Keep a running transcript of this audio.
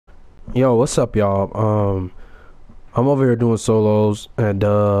Yo, what's up, y'all? I'm over here doing solos, and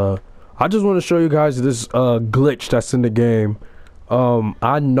I just want to show you guys this glitch that's in the game.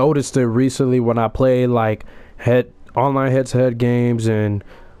 I noticed it recently when I play like head online head-to-head games, and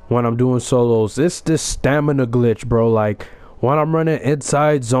when I'm doing solos. It's this stamina glitch, bro. Like when I'm running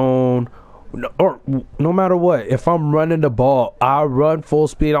inside zone, or no matter what, if I'm running the ball, I run full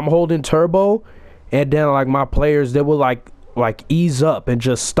speed. I'm holding turbo, and then like my players, they will like ease up and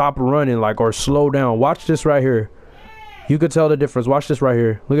just stop running, like, or slow down. Watch this right here. You could tell the difference. Watch this right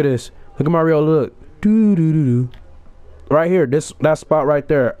here. Look at this. Look at my real look. Doo doo doo doo. Right here, that spot right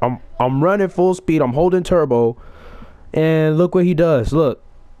there. I'm running full speed. I'm holding turbo, and look what he does. Look.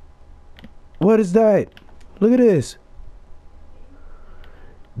 What is that? Look at this.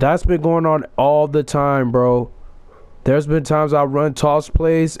 That's been going on all the time, bro. There's been times I run toss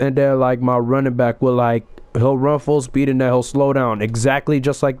plays, and then like my running back will like, he'll run full speed and then he'll slow down exactly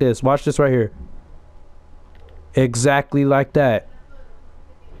just like this. Watch this right here. Exactly like that.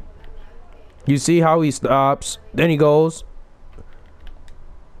 You see how he stops, then he goes.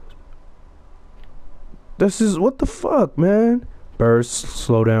 This is, what the fuck, man? Burst,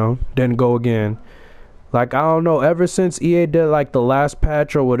 slow down, then go again. Like, I don't know, ever since EA did like the last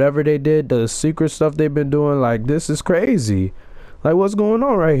patch or whatever they did, the secret stuff they've been doing, like, this is crazy. Like, what's going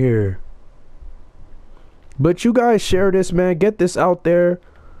on right here? But you guys share this, man. Get this out there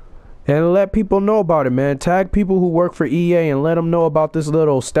and let people know about it, man. Tag people who work for EA and let them know about this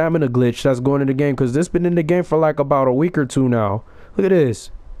little stamina glitch that's going in the game, because this been in the game for like about a week or two now. Look at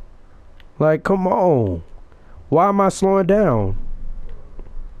this. Like, come on. Why am I slowing down?